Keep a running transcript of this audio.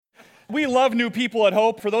We love new people at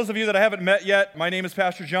Hope. For those of you that I haven't met yet, my name is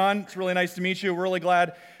Pastor John. It's really nice to meet you. We're really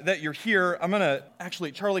glad that you're here. I'm going to,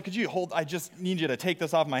 actually, Charlie, could you hold, I just need you to take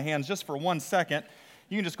this off my hands just for 1 second.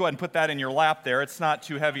 You can just go ahead and put that in your lap there. It's not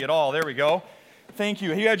too heavy at all. There we go. Thank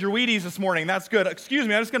you. You had your Wheaties this morning. That's good. Excuse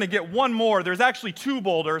me, I'm just going to get one more. There's actually 2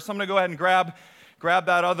 boulders, so I'm going to go ahead and grab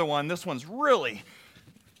that other one. This one's really,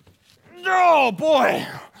 oh boy.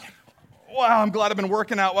 Wow, I'm glad I've been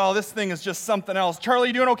working out well. This thing is just something else. Charlie,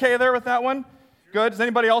 you doing okay there with that one? Good. Does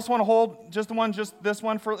anybody else want to hold just the one, just this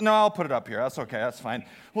one? No, I'll put it up here. That's okay. That's fine.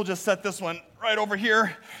 We'll just set this one right over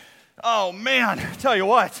here. Oh, man. Tell you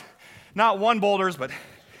what, not 1 boulders, but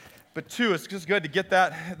 2. It's just good to get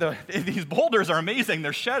that. These boulders are amazing.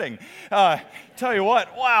 They're shedding. Tell you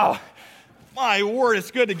what, wow. My word,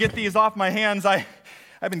 it's good to get these off my hands. I've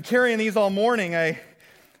been carrying these all morning. I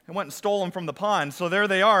went and stole them from the pond, so there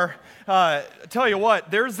they are. Tell you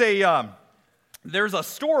what, there's a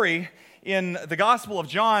story in the Gospel of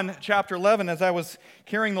John, chapter 11, as I was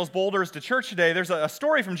carrying those boulders to church today. There's a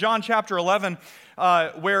story from John chapter 11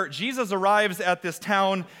 where Jesus arrives at this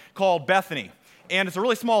town called Bethany. And it's a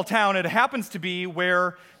really small town. It happens to be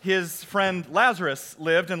where his friend Lazarus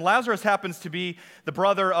lived, and Lazarus happens to be the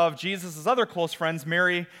brother of Jesus' other close friends,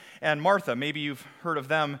 Mary and Martha. Maybe you've heard of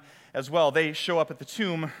them as well. They show up at the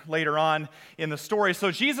tomb later on in the story. So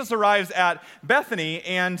Jesus arrives at Bethany,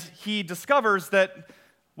 and he discovers that,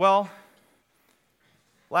 well,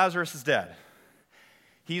 Lazarus is dead.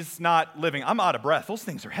 He's not living. I'm out of breath. Those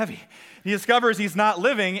things are heavy. He discovers he's not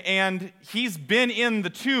living, and he's been in the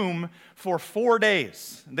tomb for 4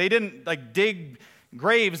 days. They didn't dig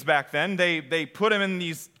graves back then. They put him in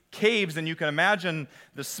these caves, and you can imagine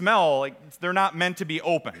the smell. They're not meant to be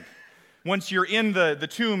opened. Once you're in the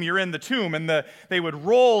tomb, you're in the tomb. And they would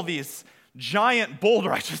roll these giant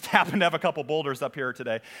boulders. I just happen to have a couple boulders up here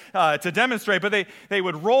today to demonstrate. But they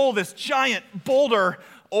would roll this giant boulder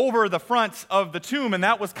over the front of the tomb. And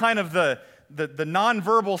that was kind of the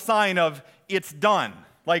nonverbal sign of it's done.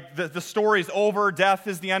 Like the story's over. Death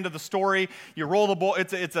is the end of the story. You roll the boulder.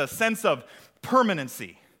 It's a sense of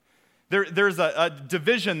permanency. There's a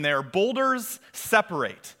division there. Boulders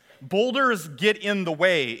separate. Boulders get in the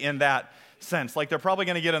way in that sense. Like they're probably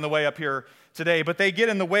going to get in the way up here today, but they get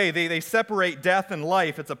in the way. They separate death and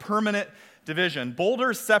life. It's a permanent division.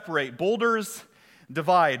 Boulders separate. Boulders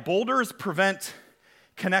divide. Boulders prevent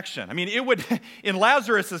connection. I mean, it would, in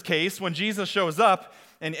Lazarus' case, when Jesus shows up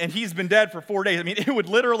and he's been dead for 4 days, I mean, it would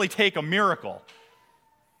literally take a miracle.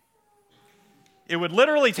 It would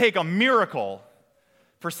literally take a miracle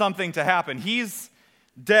for something to happen. He's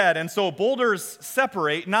dead, and so boulders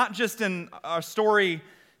separate, not just in our story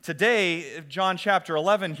today, John chapter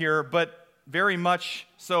 11 here, but very much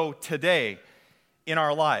so today in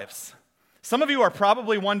our lives. Some of you are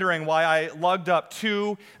probably wondering why I lugged up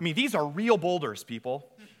 2, these are real boulders, people.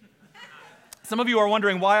 Some of you are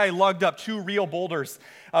wondering why I lugged up 2 real boulders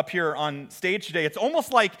up here on stage today. It's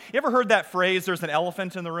almost like, you ever heard that phrase, there's an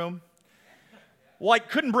elephant in the room? Well, I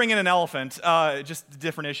couldn't bring in an elephant, just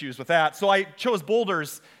different issues with that. So I chose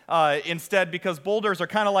boulders instead, because boulders are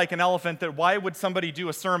kind of like an elephant. That why would somebody do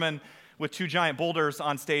a sermon with 2 giant boulders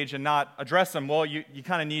on stage and not address them? Well, you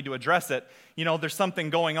kind of need to address it. You know, there's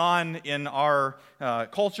something going on in our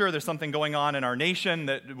culture. There's something going on in our nation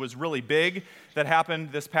that was really big that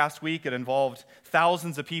happened this past week. It involved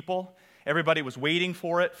thousands of people. Everybody was waiting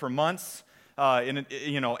for it for months.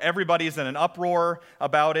 Everybody's in an uproar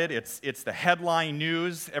about it. It's the headline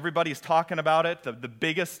news. Everybody's talking about it. The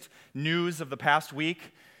biggest news of the past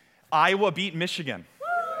week. Iowa beat Michigan.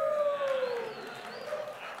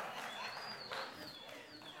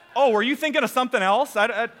 Oh, were you thinking of something else?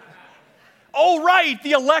 Oh, right,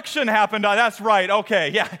 the election happened. That's right, okay,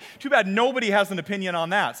 yeah. Too bad nobody has an opinion on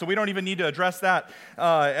that, so we don't even need to address that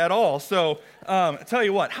at all. So, I tell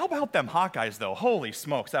you what, how about them Hawkeyes, though? Holy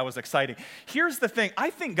smokes, that was exciting. Here's the thing. I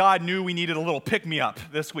think God knew we needed a little pick-me-up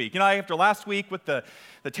this week. You know, after last week with the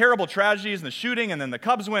terrible tragedies and the shooting, and then the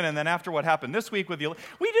Cubs win, and then after what happened this week with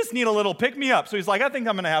we just need a little pick-me-up. So he's like, I think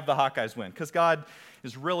I'm going to have the Hawkeyes win, because God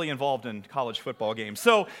is really involved in college football games.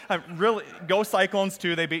 So, really, go Cyclones,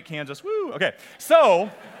 too. They beat Kansas. Woo! Okay, so,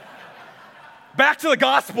 back to the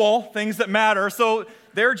gospel, things that matter. So,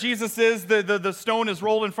 there Jesus is. The stone is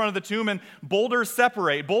rolled in front of the tomb, and boulders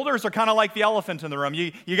separate. Boulders are kind of like the elephant in the room.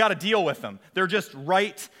 You got to deal with them. They're just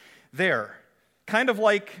right there. Kind of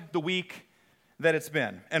like the week that it's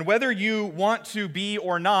been. And whether you want to be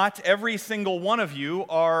or not, every single one of you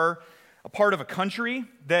are a part of a country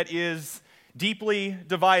that is deeply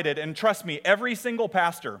divided. And trust me, every single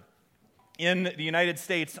pastor in the United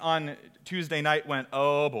States on Tuesday night went,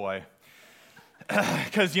 oh boy,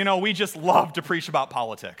 because, we just love to preach about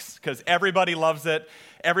politics because everybody loves it.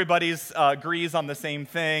 Everybody agrees on the same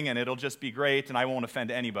thing, and it'll just be great, and I won't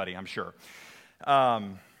offend anybody, I'm sure.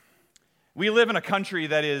 We live in a country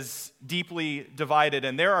that is deeply divided,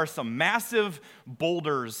 and there are some massive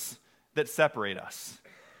boulders that separate us.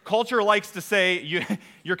 Culture likes to say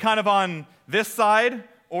you're kind of on this side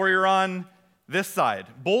or you're on this side.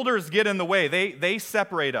 Boulders get in the way. They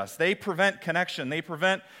separate us. They prevent connection. They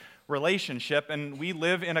prevent relationship, and we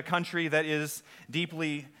live in a country that is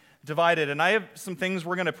deeply divided. And I have some things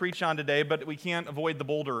we're going to preach on today, but we can't avoid the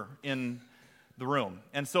boulder in the room.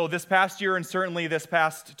 And so this past year, and certainly this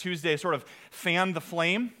past Tuesday, sort of fanned the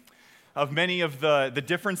flame of many of the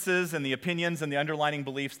differences and the opinions and the underlying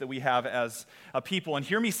beliefs that we have as a people. And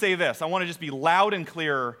hear me say this. I want to just be loud and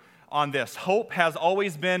clear on this. Hope has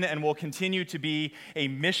always been and will continue to be a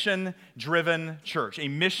mission-driven church, a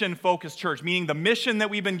mission-focused church, meaning the mission that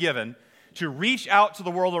we've been given to reach out to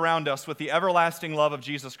the world around us with the everlasting love of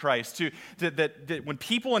Jesus Christ, that when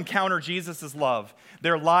people encounter Jesus' love,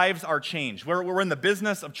 their lives are changed. We're in the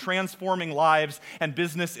business of transforming lives, and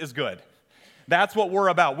business is good. That's what we're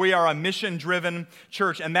about. We are a mission-driven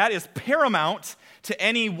church, and that is paramount to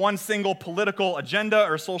any one single political agenda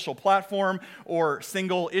or social platform or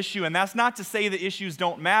single issue. And that's not to say that issues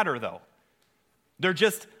don't matter, though. They're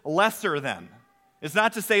just lesser than. It's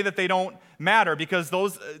not to say that they don't matter, because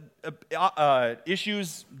those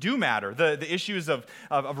issues do matter. The issues of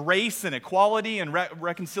race and equality and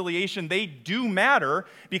reconciliation, they do matter,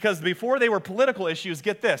 because before they were political issues,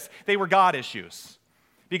 get this, they were God issues.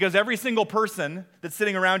 Because every single person that's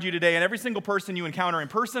sitting around you today and every single person you encounter in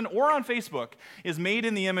person or on Facebook is made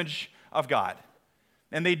in the image of God.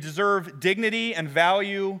 And they deserve dignity and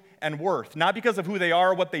value and worth, not because of who they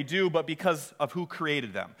are or what they do, but because of who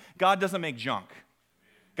created them. God doesn't make junk.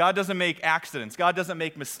 God doesn't make accidents. God doesn't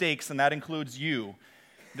make mistakes, and that includes you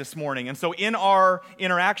this morning. And so in our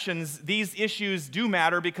interactions, these issues do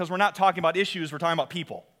matter, because we're not talking about issues, we're talking about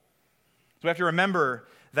people. So we have to remember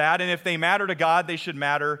that, and if they matter to God, they should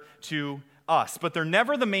matter to us. But they're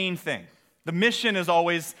never the main thing. The mission is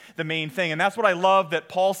always the main thing, and that's what I love that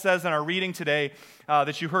Paul says in our reading today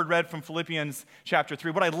that you heard read from Philippians chapter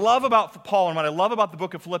 3. What I love about Paul and what I love about the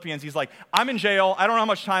book of Philippians, he's like, I'm in jail, I don't know how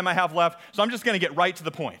much time I have left, so I'm just going to get right to the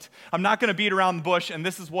point. I'm not going to beat around the bush, and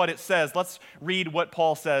this is what it says. Let's read what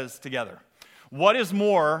Paul says together. What is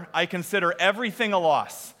more, I consider everything a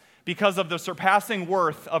loss because of the surpassing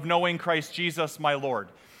worth of knowing Christ Jesus my Lord,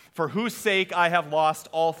 for whose sake I have lost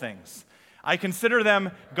all things. I consider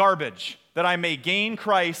them garbage, that I may gain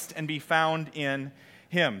Christ and be found in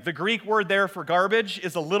him. The Greek word there for garbage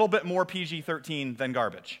is a little bit more PG-13 than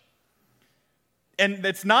garbage. And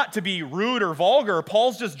it's not to be rude or vulgar.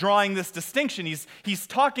 Paul's just drawing this distinction. He's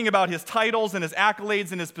talking about his titles and his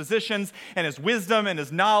accolades and his positions and his wisdom and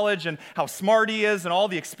his knowledge and how smart he is and all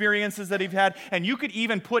the experiences that he's had. And you could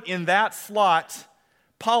even put in that slot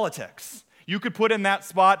politics. You could put in that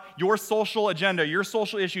spot your social agenda, your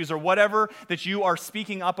social issues, or whatever that you are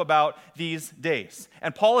speaking up about these days.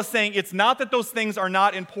 And Paul is saying it's not that those things are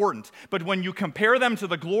not important, but when you compare them to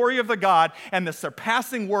the glory of the God and the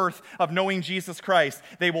surpassing worth of knowing Jesus Christ,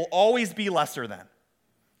 they will always be lesser than.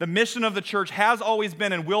 The mission of the church has always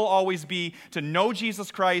been and will always be to know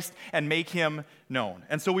Jesus Christ and make him known.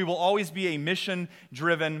 And so we will always be a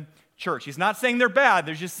mission-driven church. He's not saying they're bad,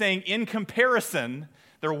 they're just saying in comparison,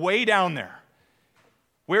 they're way down there.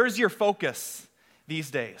 Where's your focus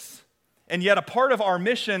these days? And yet a part of our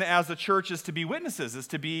mission as a church is to be witnesses, is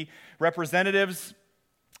to be representatives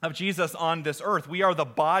of Jesus on this earth. We are the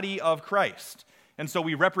body of Christ. And so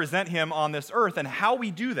we represent him on this earth. And how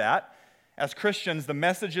we do that as Christians, the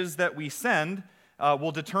messages that we send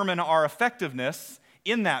will determine our effectiveness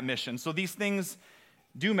in that mission. So these things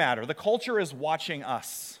do matter. The culture is watching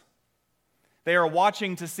us. They are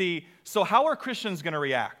watching to see, so how are Christians going to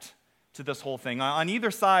react to this whole thing on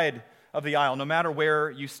either side of the aisle, no matter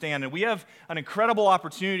where you stand? And we have an incredible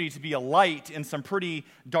opportunity to be a light in some pretty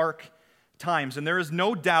dark times. And there is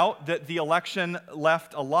no doubt that the election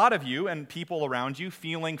left a lot of you and people around you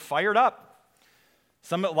feeling fired up.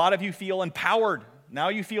 A lot of you feel empowered. Now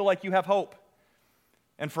you feel like you have hope.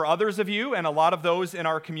 And for others of you, and a lot of those in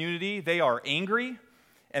our community, they are angry,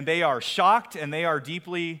 and they are shocked, and they are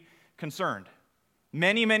deeply concerned.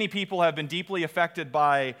 Many, many people have been deeply affected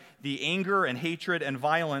by the anger and hatred and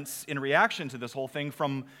violence in reaction to this whole thing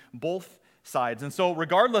from both sides. And so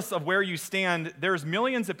regardless of where you stand, there's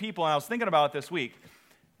millions of people, and I was thinking about it this week,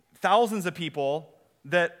 thousands of people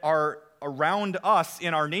that are around us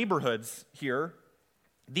in our neighborhoods here.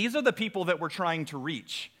 These are the people that we're trying to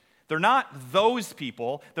reach. They're not those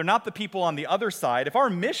people. They're not the people on the other side. If our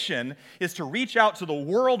mission is to reach out to the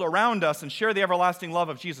world around us and share the everlasting love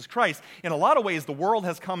of Jesus Christ, in a lot of ways, the world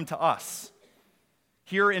has come to us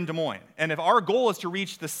here in Des Moines. And if our goal is to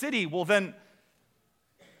reach the city, well, then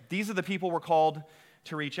these are the people we're called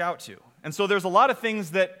to reach out to. And so there's a lot of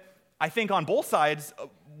things that I think on both sides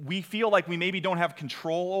we feel like we maybe don't have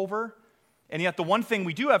control over. And yet the one thing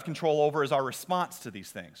we do have control over is our response to these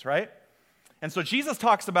things, right? And so Jesus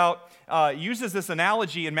talks about, uses this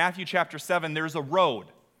analogy in Matthew chapter 7. There's a road.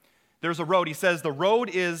 There's a road. He says the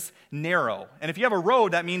road is narrow. And if you have a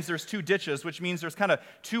road, that means there's two ditches, which means there's kind of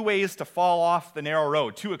two ways to fall off the narrow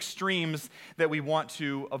road, two extremes that we want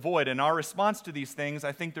to avoid. And our response to these things,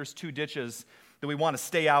 I think there's two ditches that we want to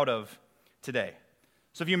stay out of today.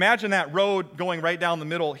 So if you imagine that road going right down the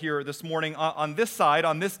middle here this morning, on this side,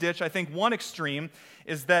 on this ditch, I think one extreme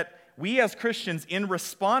is that we as Christians, in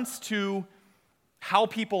response to how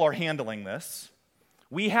people are handling this,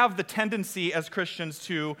 we have the tendency as Christians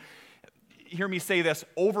to, hear me say this,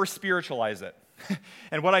 over-spiritualize it.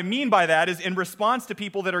 And what I mean by that is in response to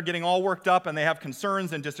people that are getting all worked up and they have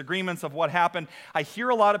concerns and disagreements of what happened, I hear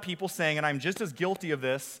a lot of people saying, and I'm just as guilty of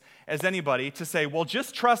this as anybody, to say, well,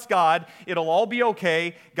 just trust God, it'll all be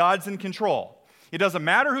okay, God's in control. It doesn't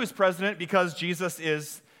matter who's president because Jesus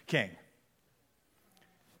is king.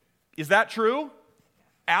 Is that true?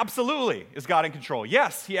 Absolutely. Is God in control?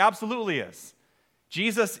 Yes, he absolutely is.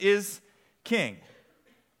 Jesus is king.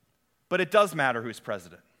 But it does matter who's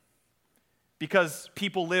president, because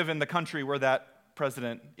people live in the country where that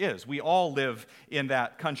president is. We all live in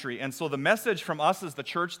that country. And so the message from us as the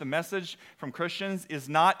church, the message from Christians is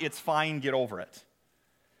not, it's fine, get over it.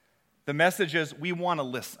 The message is, we want to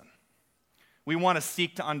listen. We want to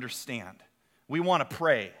seek to understand. We want to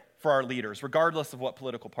pray for our leaders, regardless of what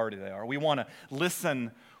political party they are. We want to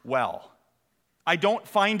listen well. I don't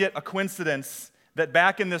find it a coincidence that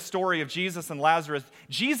back in this story of Jesus and Lazarus,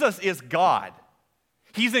 Jesus is God.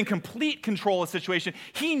 He's in complete control of the situation.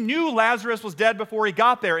 He knew Lazarus was dead before he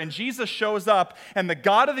got there, and Jesus shows up, and the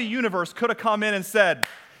God of the universe could have come in and said,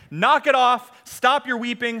 knock it off, stop your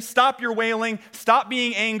weeping, stop your wailing, stop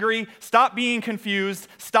being angry, stop being confused,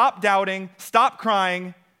 stop doubting, stop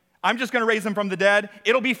crying. I'm just going to raise him from the dead.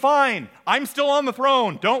 It'll be fine. I'm still on the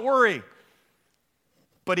throne. Don't worry.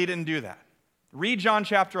 But he didn't do that. Read John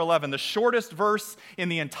chapter 11, the shortest verse in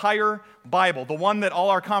the entire Bible, the one that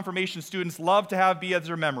all our confirmation students love to have be as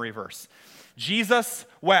their memory verse. Jesus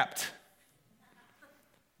wept.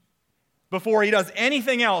 Before he does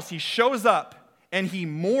anything else, he shows up and he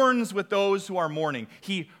mourns with those who are mourning.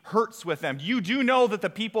 He hurts with them. You do know that the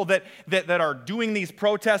people that are doing these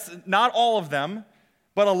protests, not all of them,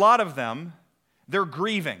 but a lot of them, they're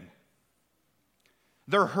grieving.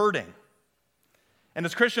 They're hurting. And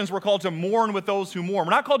as Christians, we're called to mourn with those who mourn.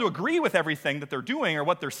 We're not called to agree with everything that they're doing or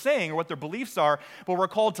what they're saying or what their beliefs are, but we're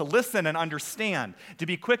called to listen and understand, to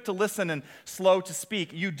be quick to listen and slow to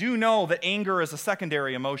speak. You do know that anger is a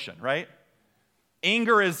secondary emotion, right?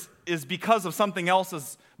 Anger is because of something else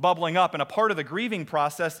is bubbling up, and a part of the grieving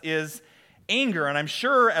process is anger. And I'm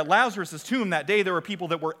sure at Lazarus' tomb that day there were people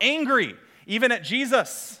that were angry, even at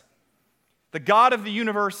Jesus. The God of the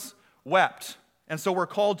universe wept. And so we're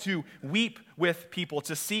called to weep with people,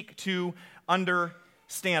 to seek to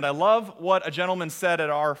understand. I love what a gentleman said at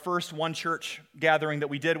our first One Church gathering that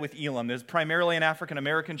we did with Elam. It was primarily an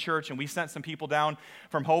African-American church, and we sent some people down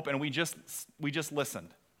from Hope, and we just listened.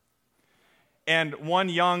 And one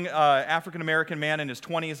young African-American man in his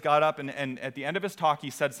 20s got up, and at the end of his talk, he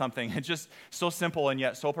said something. It's just so simple and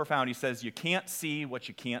yet so profound. He says, you can't see what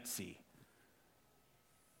you can't see.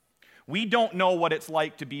 We don't know what it's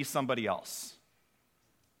like to be somebody else.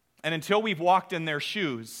 And until we've walked in their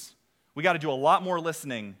shoes, we got to do a lot more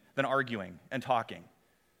listening than arguing and talking.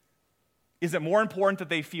 Is it more important that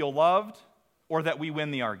they feel loved or that we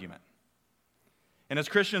win the argument? And as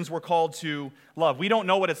Christians, we're called to love. We don't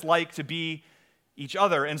know what it's like to be each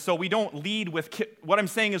other, and so we don't lead with, what I'm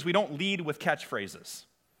saying is we don't lead with catchphrases.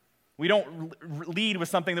 We don't lead with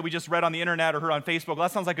something that we just read on the internet or heard on Facebook. Well,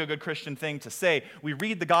 that sounds like a good Christian thing to say. We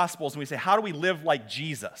read the Gospels and we say, how do we live like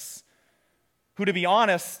Jesus? Who, to be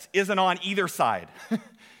honest, isn't on either side.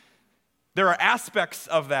 There are aspects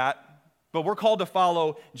of that, but we're called to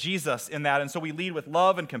follow Jesus in that. And so we lead with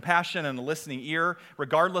love and compassion and a listening ear.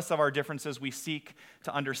 Regardless of our differences, we seek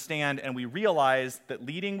to understand, and we realize that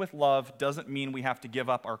leading with love doesn't mean we have to give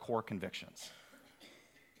up our core convictions.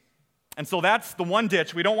 And so that's the one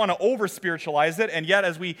ditch. We don't want to over-spiritualize it, and yet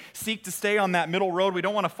as we seek to stay on that middle road, we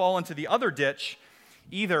don't want to fall into the other ditch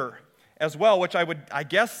either. as well, which I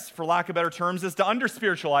guess, for lack of better terms, is to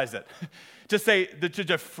under-spiritualize it.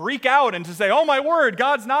 to freak out and to say, oh my word,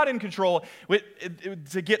 God's not in control.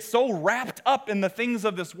 To get so wrapped up in the things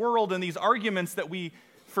of this world and these arguments that we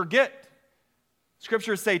forget.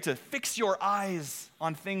 Scriptures say to fix your eyes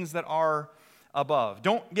on things that are above.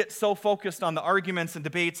 Don't get so focused on the arguments and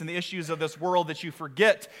debates and the issues of this world that you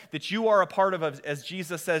forget that you are a part of, as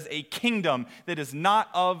Jesus says, a kingdom that is not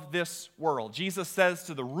of this world. Jesus says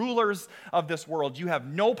to the rulers of this world, you have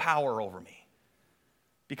no power over me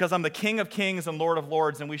because I'm the King of kings and Lord of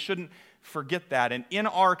lords, and we shouldn't forget that. And in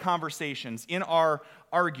our conversations, in our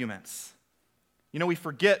arguments, we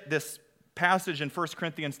forget this passage in 1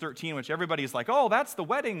 Corinthians 13, which everybody's like, oh, that's the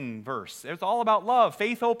wedding verse. It's all about love,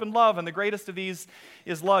 faith, hope, and love, and the greatest of these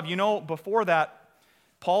is love. Before that,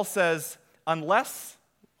 Paul says, unless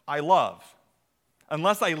I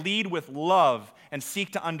lead with love and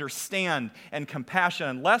seek to understand and compassion,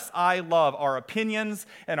 unless I love, our opinions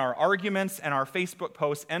and our arguments and our Facebook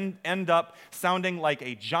posts end up sounding like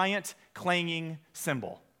a giant clanging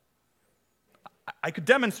cymbal. I could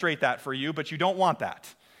demonstrate that for you, but you don't want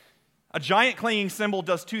that. A giant clanging cymbal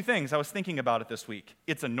does two things. I was thinking about it this week.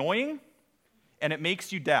 It's annoying, and it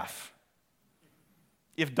makes you deaf,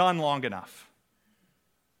 if done long enough.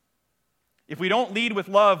 If we don't lead with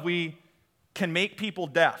love, we can make people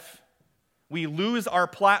deaf. We lose our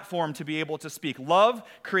platform to be able to speak. Love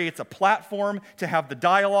creates a platform to have the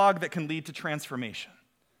dialogue that can lead to transformation.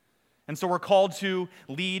 And so we're called to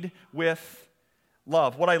lead with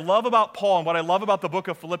love. What I love about Paul and what I love about the book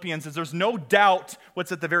of Philippians is there's no doubt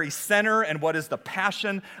what's at the very center and what is the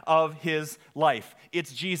passion of his life.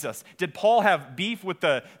 It's Jesus. Did Paul have beef with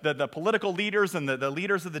the political leaders and the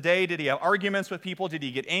leaders of the day? Did he have arguments with people? Did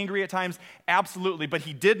he get angry at times? Absolutely. But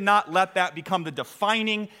he did not let that become the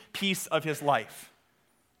defining piece of his life.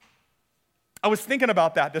 I was thinking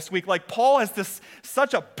about that this week. Like, Paul has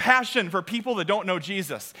such a passion for people that don't know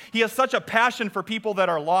Jesus. He has such a passion for people that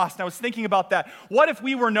are lost. And I was thinking about that. What if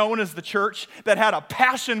we were known as the church that had a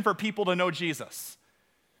passion for people to know Jesus?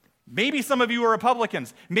 Maybe some of you are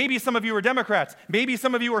Republicans. Maybe some of you are Democrats. Maybe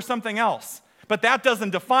some of you are something else. But that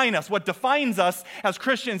doesn't define us. What defines us as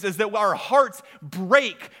Christians is that our hearts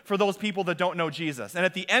break for those people that don't know Jesus. And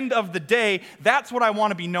at the end of the day, that's what I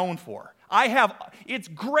want to be known for. It's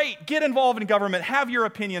great, get involved in government, have your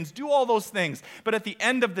opinions, do all those things. But at the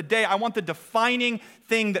end of the day, I want the defining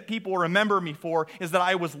thing that people remember me for is that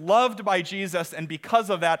I was loved by Jesus, and because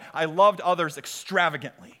of that, I loved others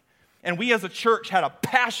extravagantly. And we as a church had a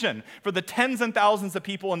passion for the tens and thousands of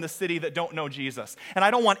people in the city that don't know Jesus. And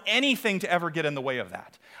I don't want anything to ever get in the way of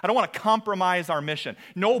that. I don't want to compromise our mission.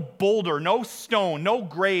 No boulder, no stone, no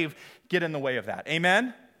grave get in the way of that.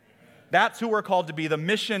 Amen? That's who we're called to be. The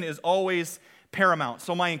mission is always paramount.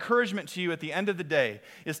 So my encouragement to you at the end of the day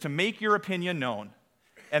is to make your opinion known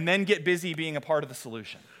and then get busy being a part of the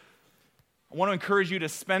solution. I want to encourage you to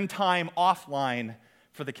spend time offline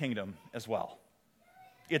for the kingdom as well.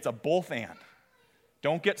 It's a both and.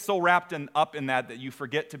 Don't get so wrapped up in that you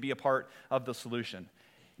forget to be a part of the solution.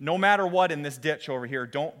 No matter what in this ditch over here,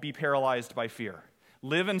 don't be paralyzed by fear.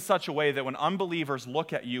 Live in such a way that when unbelievers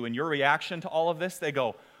look at you and your reaction to all of this, they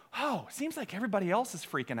go, oh, it seems like everybody else is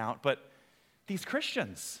freaking out, but these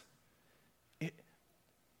Christians,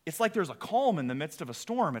 it's like there's a calm in the midst of a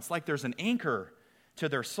storm. It's like there's an anchor to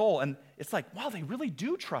their soul, and it's like, wow, they really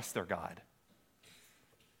do trust their God.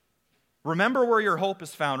 Remember where your hope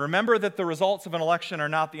is found. Remember that the results of an election are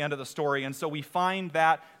not the end of the story, and so we find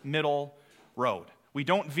that middle road. We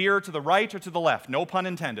don't veer to the right or to the left, no pun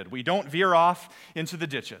intended. We don't veer off into the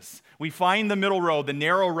ditches. We find the middle road, the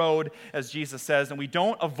narrow road, as Jesus says, and we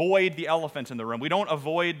don't avoid the elephant in the room. We don't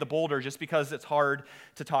avoid the boulder just because it's hard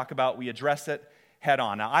to talk about. We address it head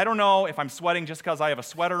on. Now, I don't know if I'm sweating just because I have a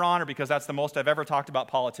sweater on or because that's the most I've ever talked about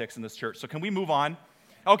politics in this church. So can we move on?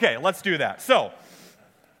 Okay, let's do that. So,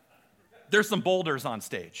 there's some boulders on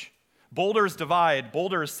stage. Boulders divide,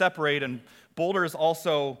 boulders separate, and boulders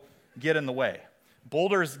also get in the way.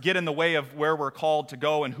 Boulders get in the way of where we're called to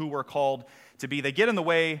go and who we're called to be. They get in the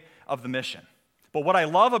way of the mission. But what I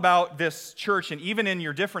love about this church, and even in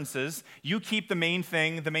your differences, you keep the main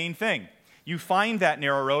thing the main thing. You find that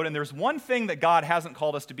narrow road, and there's one thing that God hasn't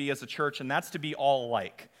called us to be as a church, and that's to be all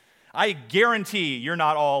alike. I guarantee you're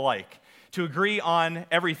not all alike, to agree on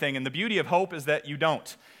everything, and the beauty of hope is that you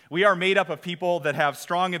don't. We are made up of people that have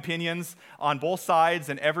strong opinions on both sides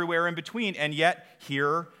and everywhere in between, and yet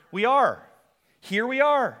here we are. Here we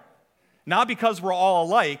are. Not because we're all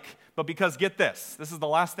alike, but because, get this, this is the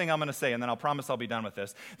last thing I'm going to say, and then I'll promise I'll be done with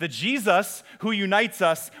this. The Jesus who unites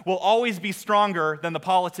us will always be stronger than the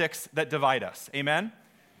politics that divide us. Amen?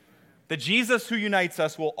 That Jesus who unites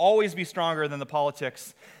us will always be stronger than the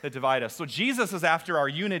politics that divide us. So Jesus is after our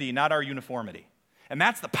unity, not our uniformity. And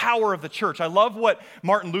that's the power of the church. I love what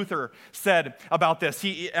Martin Luther said about this.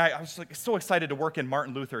 I was so excited to work in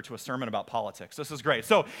Martin Luther to a sermon about politics. This is great.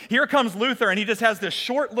 So here comes Luther, and he just has this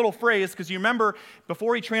short little phrase, because you remember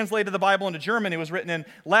before he translated the Bible into German, it was written in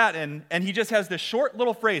Latin, and he just has this short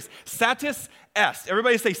little phrase, satis est.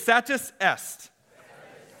 Everybody say satis est.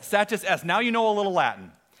 Satis est. Now you know a little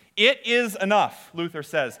Latin. It is enough, Luther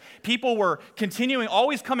says. People were continuing,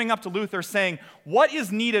 always coming up to Luther saying, what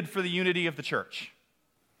is needed for the unity of the church?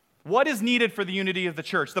 What is needed for the unity of the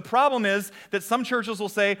church? The problem is that some churches will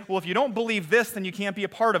say, well, if you don't believe this, then you can't be a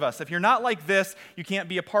part of us. If you're not like this, you can't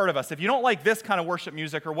be a part of us. If you don't like this kind of worship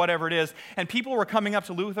music or whatever it is, and people were coming up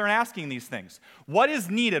to Luther and asking these things. What is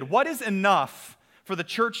needed? What is enough for the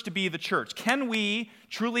church to be the church? Can we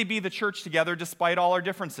truly be the church together despite all our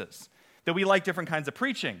differences? That we like different kinds of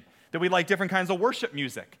preaching, that we like different kinds of worship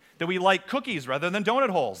music, that we like cookies rather than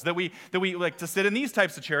donut holes, that we like to sit in these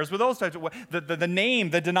types of chairs with those types of, the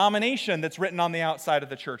name, the denomination that's written on the outside of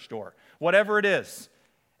the church door, whatever it is.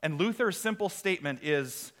 And Luther's simple statement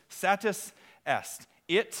is, satis est,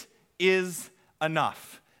 it is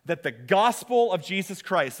enough. That the gospel of Jesus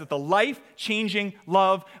Christ, that the life-changing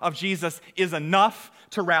love of Jesus is enough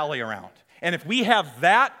to rally around. And if we have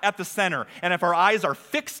that at the center, and if our eyes are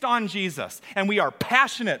fixed on Jesus, and we are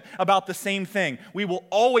passionate about the same thing, we will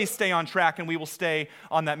always stay on track and we will stay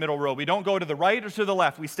on that middle road. We don't go to the right or to the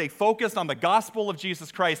left. We stay focused on the gospel of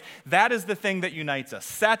Jesus Christ. That is the thing that unites us.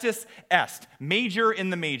 Satis est, major in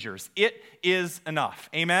the majors. It is enough.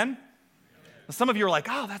 Amen? Some of you are like,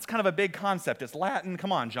 oh, that's kind of a big concept. It's Latin.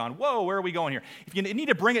 Come on, John. Whoa, where are we going here? If you need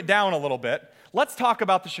to bring it down a little bit, let's talk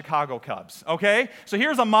about the Chicago Cubs, okay? So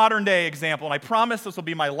here's a modern day example, and I promise this will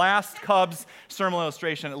be my last Cubs sermon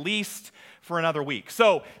illustration, at least for another week.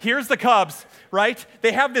 So here's the Cubs, right?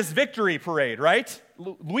 They have this victory parade, right?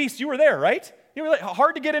 Luis, you were there, right? You were there.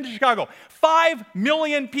 Hard to get into Chicago. 5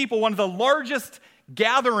 million people, one of the largest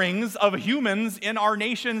gatherings of humans in our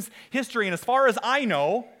nation's history. And as far as I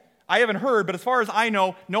know, I haven't heard, but as far as I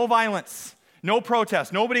know, no violence, no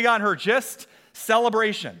protest, nobody got hurt, just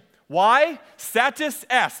celebration. Why? Satis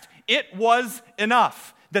est. It was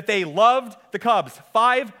enough that they loved the Cubs.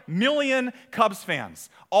 5 million Cubs fans,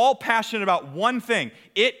 all passionate about one thing.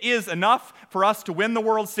 It is enough for us to win the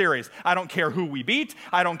World Series. I don't care who we beat.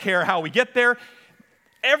 I don't care how we get there.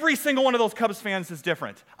 Every single one of those Cubs fans is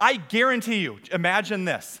different. I guarantee you, imagine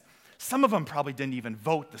this. Some of them probably didn't even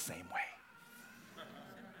vote the same way.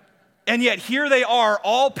 And yet here they are,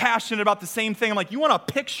 all passionate about the same thing. I'm like, you want a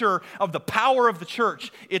picture of the power of the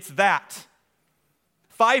church? It's that.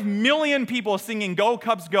 5 million people singing Go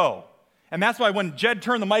Cubs Go. And that's why when Jed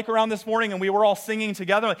turned the mic around this morning and we were all singing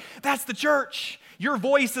together, like, that's the church. Your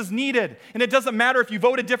voice is needed. And it doesn't matter if you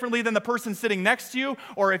voted differently than the person sitting next to you,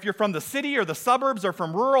 or if you're from the city or the suburbs or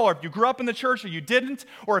from rural, or if you grew up in the church or you didn't,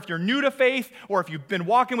 or if you're new to faith, or if you've been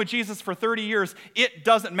walking with Jesus for 30 years. It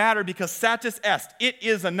doesn't matter, because satis est, it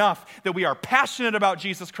is enough that we are passionate about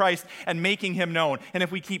Jesus Christ and making him known. And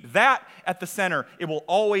if we keep that at the center, it will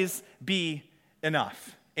always be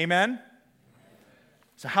enough. Amen?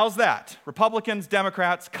 So how's that? Republicans,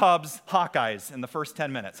 Democrats, Cubs, Hawkeyes in the first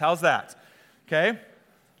 10 minutes. How's that? Okay?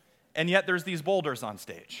 And yet there's these boulders on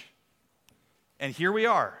stage. And here we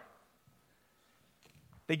are.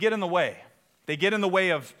 They get in the way. They get in the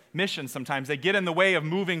way of mission sometimes. They get in the way of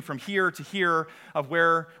moving from here to here of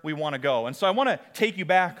where we want to go. And so I want to take you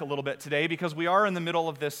back a little bit today, because we are in the middle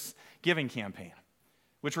of this giving campaign,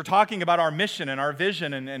 which we're talking about our mission and our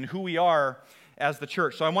vision and who we are as the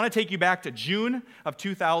church. So I want to take you back to June of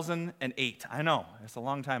 2008. I know, it's a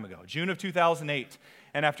long time ago. June of 2008.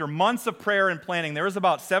 And after months of prayer and planning, there was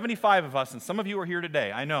about 75 of us, and some of you are here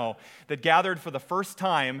today, I know, that gathered for the first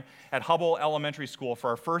time at Hubbell Elementary School for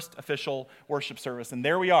our first official worship service. And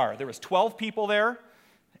there we are. There was 12 people there,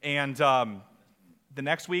 and the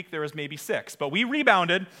next week there was maybe 6. But we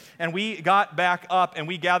rebounded, and we got back up, and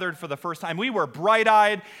we gathered for the first time. We were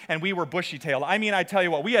bright-eyed, and we were bushy-tailed. I mean, I tell you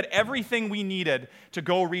what, we had everything we needed to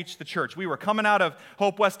go reach the church. We were coming out of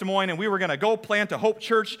Hope West Des Moines, and we were going to go plant a Hope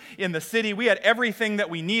Church in the city. We had everything that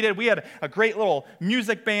we needed. We had a great little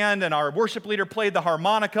music band, and our worship leader played the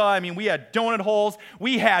harmonica. I mean, we had donut holes.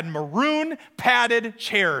 We had maroon padded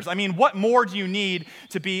chairs. I mean, what more do you need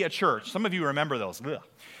to be a church? Some of you remember those. Ugh.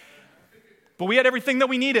 But we had everything that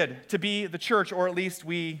we needed to be the church, or at least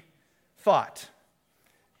we thought.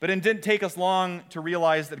 But it didn't take us long to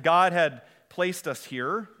realize that God had placed us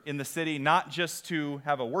here in the city not just to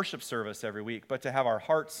have a worship service every week, but to have our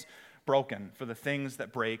hearts broken for the things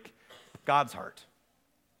that break God's heart.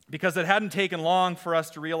 because it hadn't taken long for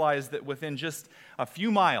us to realize that within just a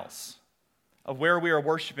few miles of where we are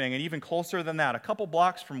worshiping, and even closer than that, a couple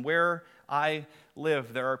blocks from where I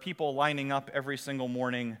live, there are people lining up every single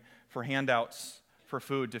morning for handouts for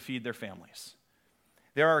food to feed their families.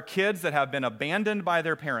 There are kids that have been abandoned by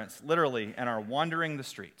their parents, literally, and are wandering the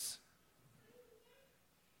streets.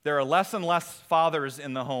 There are less and less fathers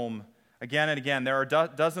in the home. Again and again, there are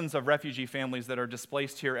dozens of refugee families that are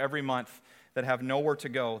displaced here every month that have nowhere to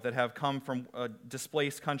go, that have come from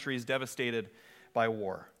displaced countries devastated by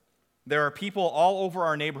war. There are people all over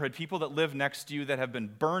our neighborhood, people that live next to you that have been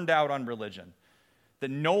burned out on religion, that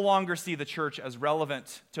no longer see the church as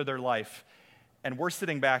relevant to their life. And we're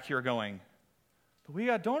sitting back here going, but we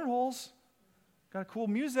got donut holes, got cool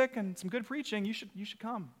music and some good preaching, you should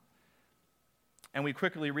come. And we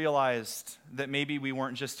quickly realized that maybe we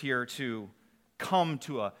weren't just here to come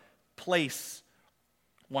to a place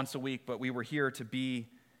once a week, but we were here to be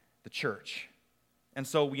the church. And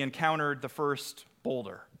so we encountered the first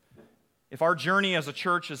boulder. If our journey as a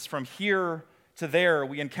church is from here to there,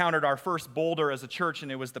 we encountered our first boulder as a church,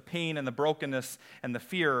 and it was the pain and the brokenness and the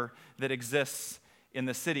fear that exists in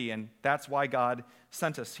the city, and that's why God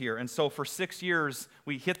sent us here. And so for 6 years,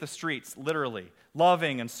 we hit the streets, literally,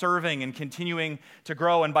 loving and serving and continuing to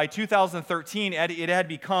grow. And by 2013, it had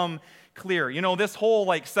become clear. You know, this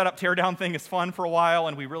whole set up, tear down thing is fun for a while,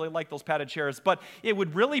 and we really like those padded chairs, but it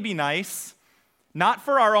would really be nice, not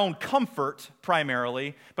for our own comfort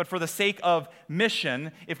primarily, but for the sake of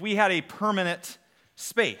mission, if we had a permanent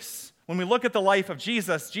space. When we look at the life of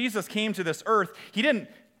Jesus, Jesus came to this earth. He didn't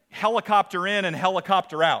helicopter in and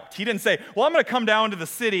helicopter out. He didn't say, well, I'm going to come down to the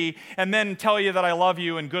city and then tell you that I love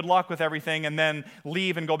you and good luck with everything and then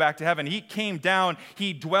leave and go back to heaven. He came down.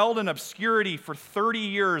 He dwelled in obscurity for 30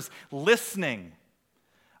 years, listening,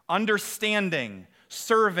 understanding,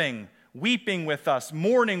 serving, weeping with us,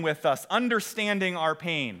 mourning with us, understanding our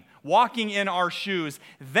pain, walking in our shoes.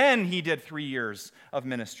 Then he did 3 years of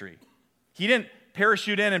ministry. He didn't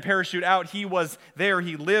parachute in and parachute out. He was there.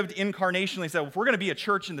 He lived incarnationally. He said, if we're going to be a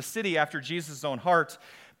church in the city after Jesus' own heart,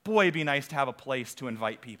 boy, it'd be nice to have a place to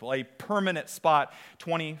invite people, a permanent spot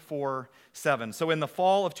 24/7. So in the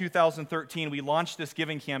fall of 2013, we launched this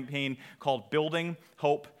giving campaign called Building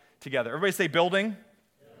Hope Together. Everybody say building.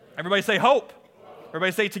 Everybody say hope.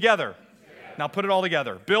 Everybody say together. Now put it all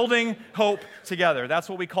together. Building hope together. That's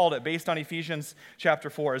what we called it, based on Ephesians chapter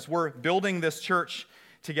 4, as we're building this church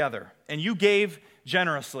together. And you gave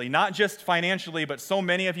generously, not just financially, but so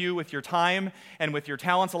many of you with your time and with your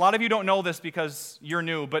talents. A lot of you don't know this because you're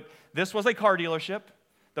new, but this was a car dealership.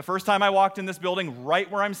 The first time I walked in this building, right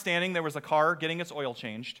where I'm standing, there was a car getting its oil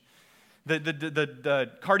changed.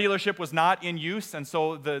 The car dealership was not in use, and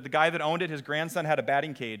so the guy that owned it, his grandson, had a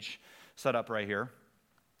batting cage set up right here.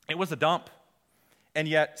 It was a dump. And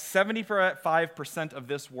yet 75% of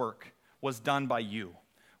this work was done by you,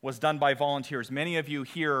 was done by volunteers. Many of you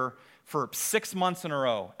here for 6 months in a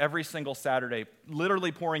row, every single Saturday,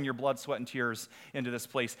 literally pouring your blood, sweat, and tears into this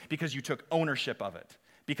place because you took ownership of it.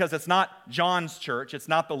 Because it's not John's church, it's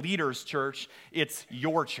not the leader's church, it's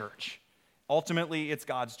your church. Ultimately, it's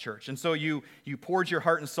God's church. And so you poured your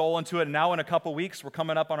heart and soul into it. And now in a couple weeks, we're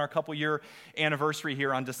coming up on our couple-year anniversary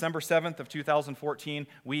here. On December 7th of 2014,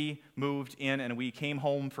 we moved in and we came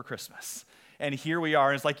home for Christmas. And here we are.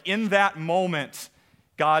 And it's like in that moment,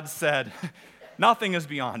 God said, nothing is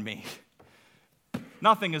beyond me.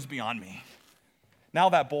 Nothing is beyond me. Now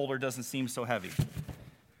that boulder doesn't seem so heavy.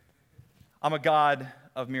 I'm a God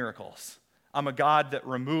of miracles. I'm a God that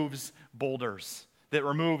removes boulders, that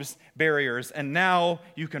removes barriers, and now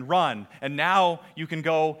you can run, and now you can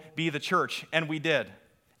go be the church. And we did.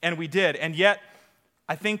 And yet,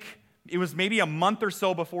 I think it was maybe a month or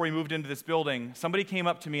so before we moved into this building, somebody came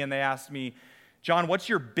up to me and they asked me, John, what's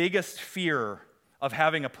your biggest fear of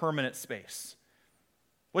having a permanent space?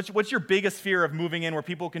 What's your biggest fear of moving in where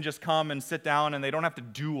people can just come and sit down and they don't have to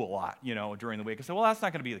do a lot, during the week? I said, well, that's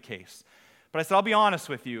not going to be the case. But I said, I'll be honest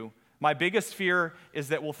with you. My biggest fear is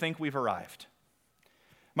that we'll think we've arrived.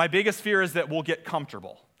 My biggest fear is that we'll get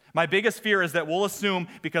comfortable. My biggest fear is that we'll assume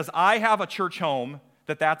because I have a church home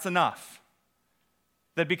that that's enough.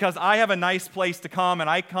 That because I have a nice place to come and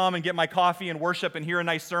I come and get my coffee and worship and hear a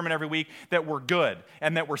nice sermon every week, that we're good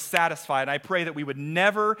and that we're satisfied. And I pray that we would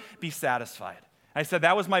never be satisfied. I said,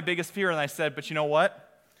 that was my biggest fear. And I said, but you know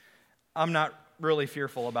what? I'm not really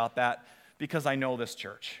fearful about that because I know this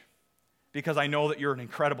church. Because I know that you're an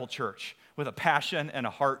incredible church with a passion and a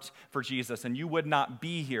heart for Jesus. And you would not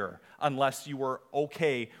be here unless you were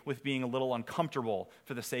okay with being a little uncomfortable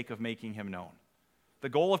for the sake of making him known. The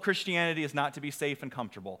goal of Christianity is not to be safe and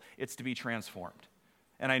comfortable. It's to be transformed.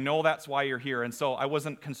 and I know that's why you're here. And so I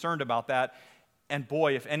wasn't concerned about that. And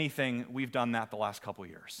boy, if anything, we've done that the last couple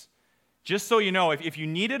years. Just so you know, if you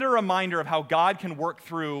needed a reminder of how God can work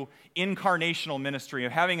through incarnational ministry,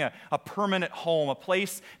 of having a permanent home, a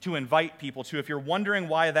place to invite people to, if you're wondering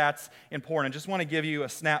why that's important, I just want to give you a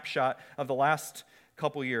snapshot of the last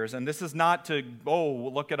couple years. And this is not to, oh,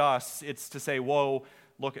 look at us. It's to say, whoa,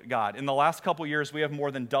 look at God. In the last couple years, we have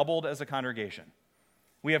more than doubled as a congregation.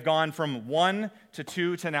 We have gone from 1 to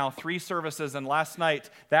 2 to now 3 services, and last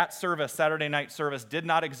night, that service, Saturday night service, did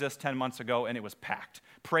not exist 10 months ago, and it was packed.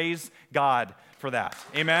 Praise God for that.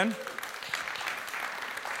 Amen?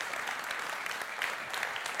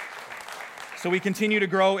 So we continue to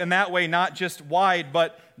grow in that way, not just wide,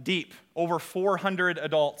 but deep. Over 400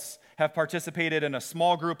 adults have participated in a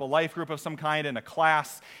small group, a life group of some kind, in a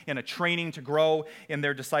class, in a training to grow in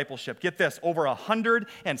their discipleship. Get this, over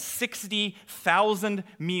 160,000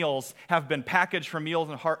 meals have been packaged from Meals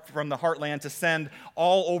from the Heartland to send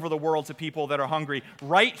all over the world to people that are hungry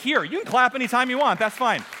right here. You can clap anytime you want, that's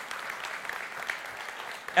fine.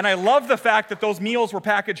 And I love the fact that those meals were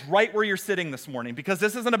packaged right where you're sitting this morning, because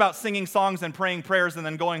this isn't about singing songs and praying prayers and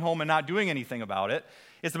then going home and not doing anything about it.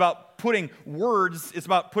 It's about putting words, it's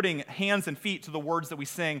about putting hands and feet to the words that we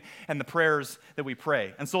sing and the prayers that we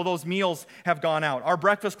pray. And so those meals have gone out. Our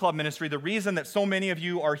Breakfast Club ministry, the reason that so many of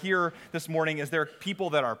you are here this morning is there are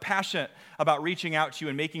people that are passionate about reaching out to you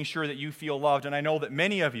and making sure that you feel loved. And I know that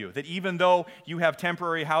many of you, that even though you have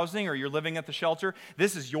temporary housing or you're living at the shelter,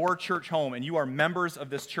 this is your church home and you are members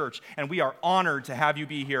of this church. And we are honored to have you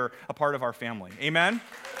be here, a part of our family. Amen?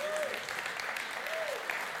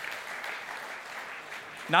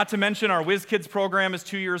 Not to mention our Whiz Kids program is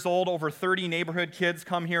 2 years old. Over 30 neighborhood kids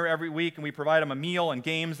come here every week, and we provide them a meal and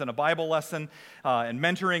games and a Bible lesson and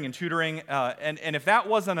mentoring and tutoring. And if that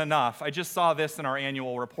wasn't enough, I just saw this in our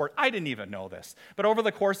annual report. I didn't even know this. But over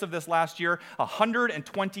the course of this last year,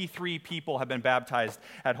 123 people have been baptized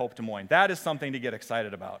at Hope Des Moines. That is something to get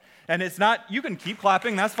excited about. And it's not, you can keep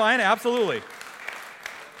clapping, that's fine, absolutely.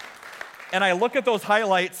 And I look at those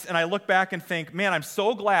highlights and I look back and think, man, I'm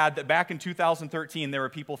so glad that back in 2013 there were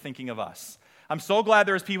people thinking of us. I'm so glad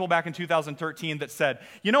there was people back in 2013 that said,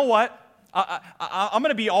 you know what? I'm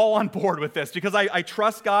going to be all on board with this because I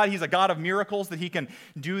trust God. He's a God of miracles, that he can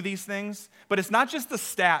do these things. But it's not just the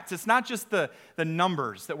stats. It's not just the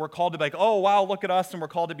numbers that we're called to be like, oh, wow, look at us, and we're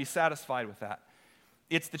called to be satisfied with that.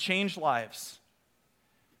 It's the changed lives.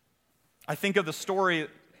 I think of the story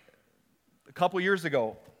a couple years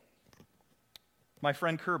ago. My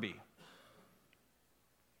friend Kirby,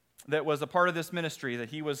 that was a part of this ministry,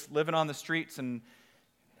 that he was living on the streets and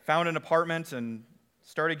found an apartment and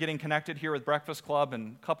started getting connected here with Breakfast Club,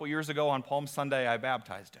 and a couple years ago on Palm Sunday, I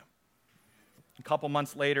baptized him. A couple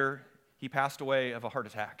months later, he passed away of a heart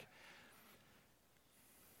attack.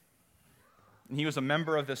 And he was a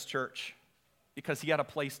member of this church because he had a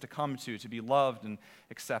place to come to be loved and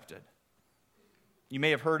accepted. You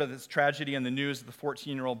may have heard of this tragedy in the news of the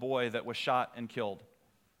 14-year-old boy that was shot and killed.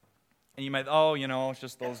 And you might, it's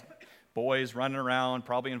just those boys running around,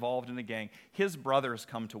 probably involved in a gang. His brothers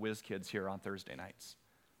come to Whiz Kids here on Thursday nights.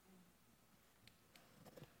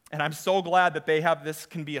 And I'm so glad that this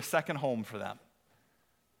can be a second home for them.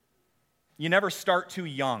 You never start too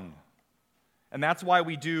young. And that's why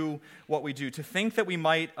we do what we do, to think that we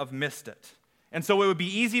might have missed it. And so it would be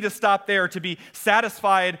easy to stop there, to be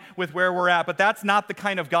satisfied with where we're at, but that's not the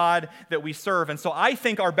kind of God that we serve. And so I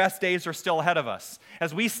think our best days are still ahead of us.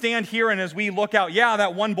 As we stand here and as we look out, yeah,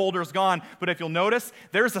 that one boulder's gone, but if you'll notice,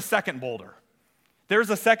 there's a second boulder. There's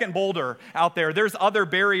a second boulder out there. There's other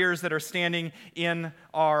barriers that are standing in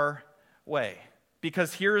our way.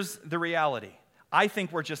 Because here's the reality. I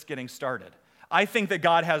think we're just getting started. I think that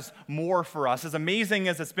God has more for us. As amazing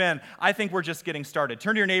as it's been, I think we're just getting started.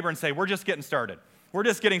 Turn to your neighbor and say, we're just getting started. We're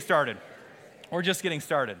just getting started. We're just getting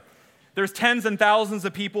started. There's tens and thousands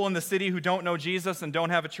of people in the city who don't know Jesus and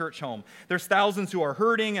don't have a church home. There's thousands who are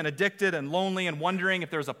hurting and addicted and lonely and wondering if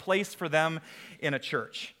there's a place for them in a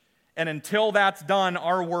church. And until that's done,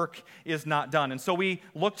 our work is not done. And so we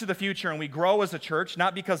look to the future and we grow as a church,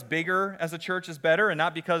 not because bigger as a church is better and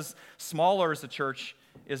not because smaller as a church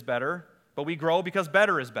is better, but we grow because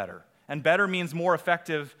better is better. And better means more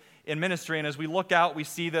effective in ministry. And as we look out, we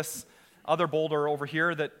see this other boulder over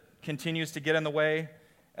here that continues to get in the way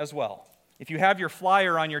as well. If you have your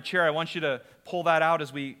flyer on your chair, I want you to pull that out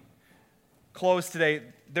as we close today.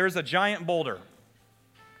 There's a giant boulder.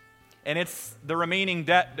 And it's the remaining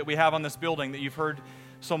debt that we have on this building that you've heard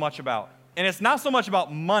so much about. And it's not so much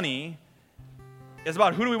about money, it's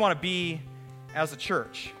about who do we want to be as a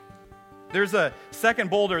church. There's a second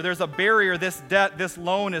boulder. There's a barrier. This debt, this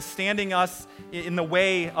loan is standing us in the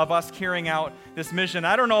way of us carrying out this mission.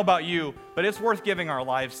 I don't know about you, but it's worth giving our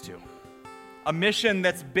lives to. A mission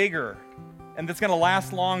that's bigger and that's going to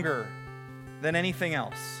last longer than anything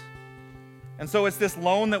else. And so it's this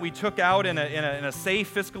loan that we took out in a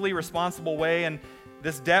safe, fiscally responsible way, and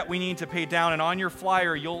this debt we need to pay down. And on your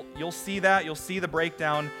flyer, you'll see that. You'll see the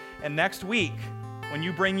breakdown. And next week, when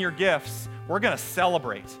you bring your gifts, we're going to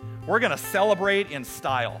celebrate. We're going to celebrate in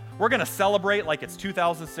style. We're going to celebrate like it's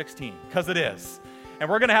 2016, because it is. And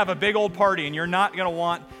we're going to have a big old party, and you're not going to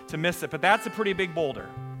want to miss it. But that's a pretty big boulder.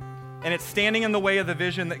 And it's standing in the way of the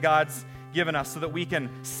vision that God's given us so that we can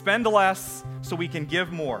spend less, so we can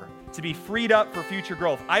give more, to be freed up for future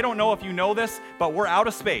growth. I don't know if you know this, but we're out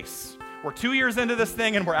of space. We're 2 years into this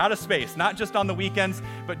thing, and we're out of space, not just on the weekends,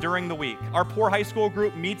 but during the week. Our poor high school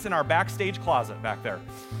group meets in our backstage closet back there,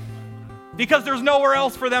 because there's nowhere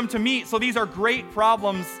else for them to meet. So these are great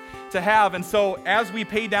problems to have. And so as we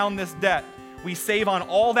pay down this debt, we save on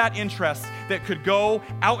all that interest that could go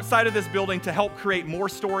outside of this building to help create more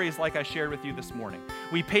stories like I shared with you this morning.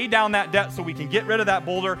 We pay down that debt so we can get rid of that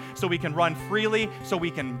boulder, so we can run freely, so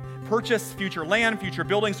we can purchase future land, future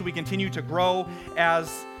buildings, so we continue to grow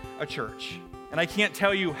as a church. And I can't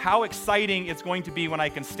tell you how exciting it's going to be when I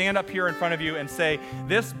can stand up here in front of you and say,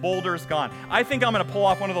 this boulder's gone. I think I'm going to pull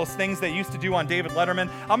off one of those things they used to do on David Letterman.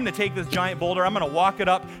 I'm going to take this giant boulder, I'm going to walk it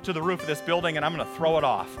up to the roof of this building, and I'm going to throw it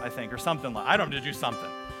off, I think, or something. I don't know, to do something.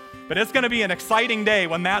 But it's going to be an exciting day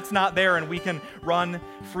when that's not there and we can run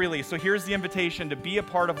freely. So here's the invitation to be a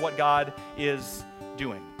part of what God is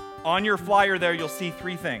doing. On your flyer there, you'll see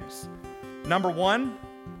three things. Number one,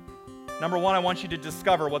 I want you to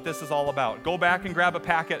discover what this is all about. Go back and grab a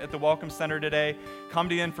packet at the Welcome Center today. Come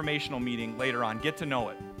to the informational meeting later on. Get to know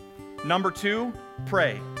it. Number two,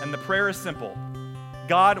 pray. And the prayer is simple.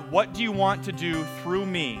 God, what do you want to do through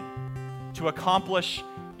me to accomplish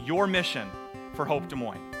your mission for Hope Des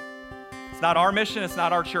Moines? It's not our mission. It's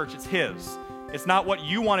not our church. It's His. It's not what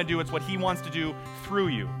you want to do. It's what He wants to do through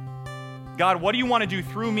you. God, what do you want to do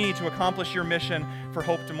through me to accomplish your mission for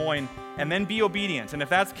Hope Des Moines? And then be obedient. And if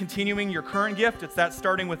that's continuing your current gift, it's that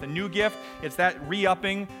starting with a new gift, it's that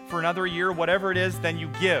re-upping for another year, whatever it is, then you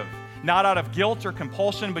give. Not out of guilt or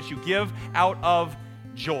compulsion, but you give out of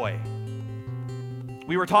joy.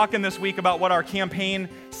 We were talking this week about what our campaign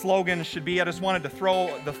slogan should be. I just wanted to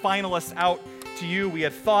throw the finalists out to you. We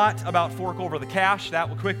had thought about Fork Over the Cash.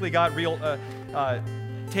 That quickly got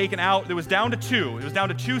taken out. It was down to two. It was down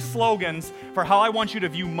to two slogans for how I want you to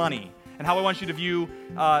view money and how I want you to view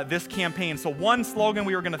this campaign. So one slogan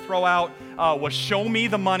we were going to throw out was Show Me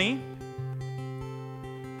the Money.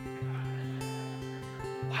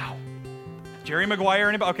 Wow. Jerry Maguire,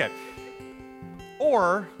 anybody? Okay.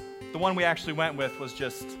 Or the one we actually went with was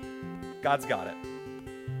just God's got it.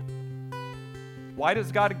 Why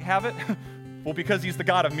does God have it? Well, because He's the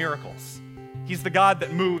God of miracles. He's the God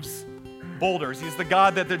that moves boulders. He's the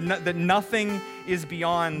God that nothing is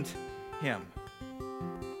beyond Him.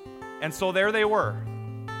 And so there they were.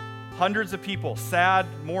 Hundreds of people, sad,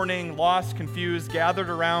 mourning, lost, confused, gathered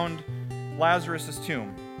around Lazarus'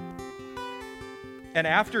 tomb. And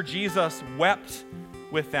after Jesus wept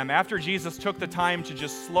with them, after Jesus took the time to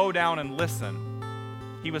just slow down and listen,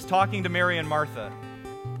 He was talking to Mary and Martha,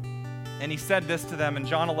 and He said this to them in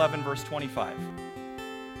John 11, verse 25.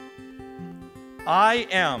 I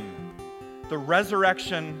am the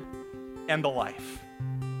resurrection and the life.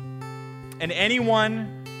 And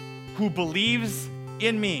anyone who believes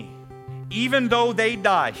in me, even though they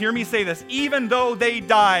die, hear me say this, even though they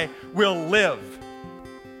die, will live.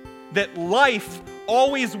 That life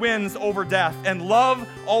always wins over death, and love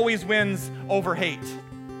always wins over hate.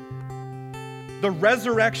 The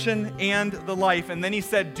resurrection and the life. And then He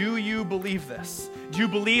said, do you believe this? Do you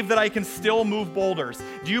believe that I can still move boulders?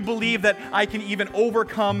 Do you believe that I can even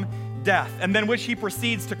overcome death? And then which He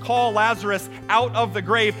proceeds to call Lazarus out of the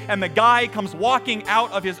grave, and the guy comes walking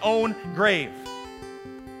out of his own grave.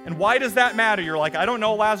 And why does that matter? You're like, I don't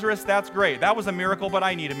know, Lazarus, that's great. That was a miracle, but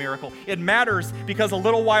I need a miracle. It matters because a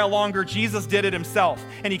little while longer, Jesus did it Himself.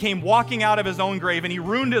 And He came walking out of His own grave, and He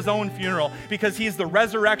ruined His own funeral because He's the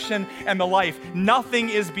resurrection and the life. Nothing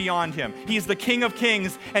is beyond Him. He's the King of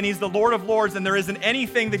Kings, and He's the Lord of Lords, and there isn't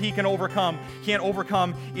anything that He can't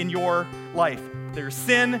overcome in your life. There's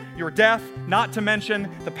sin, your death, not to mention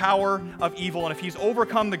the power of evil. And if He's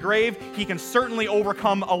overcome the grave, He can certainly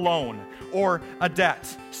overcome a loan or a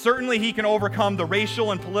debt. Certainly He can overcome the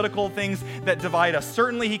racial and political things that divide us.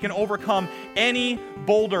 Certainly He can overcome any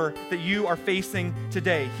boulder that you are facing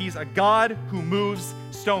today. He's a God who moves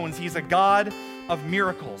stones. He's a God of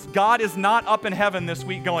miracles. God is not up in heaven this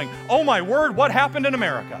week going, oh my word, what happened in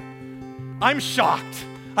America? I'm shocked.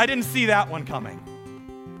 I didn't see that one coming.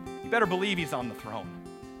 You better believe he's on the throne.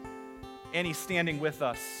 And he's standing with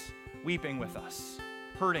us, weeping with us,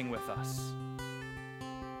 hurting with us.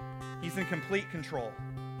 He's in complete control.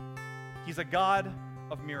 He's a God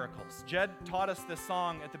of miracles. Jed taught us this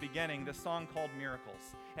song at the beginning, this song called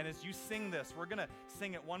Miracles. And as you sing this, we're going to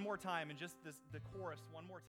sing it one more time and just the chorus one more time.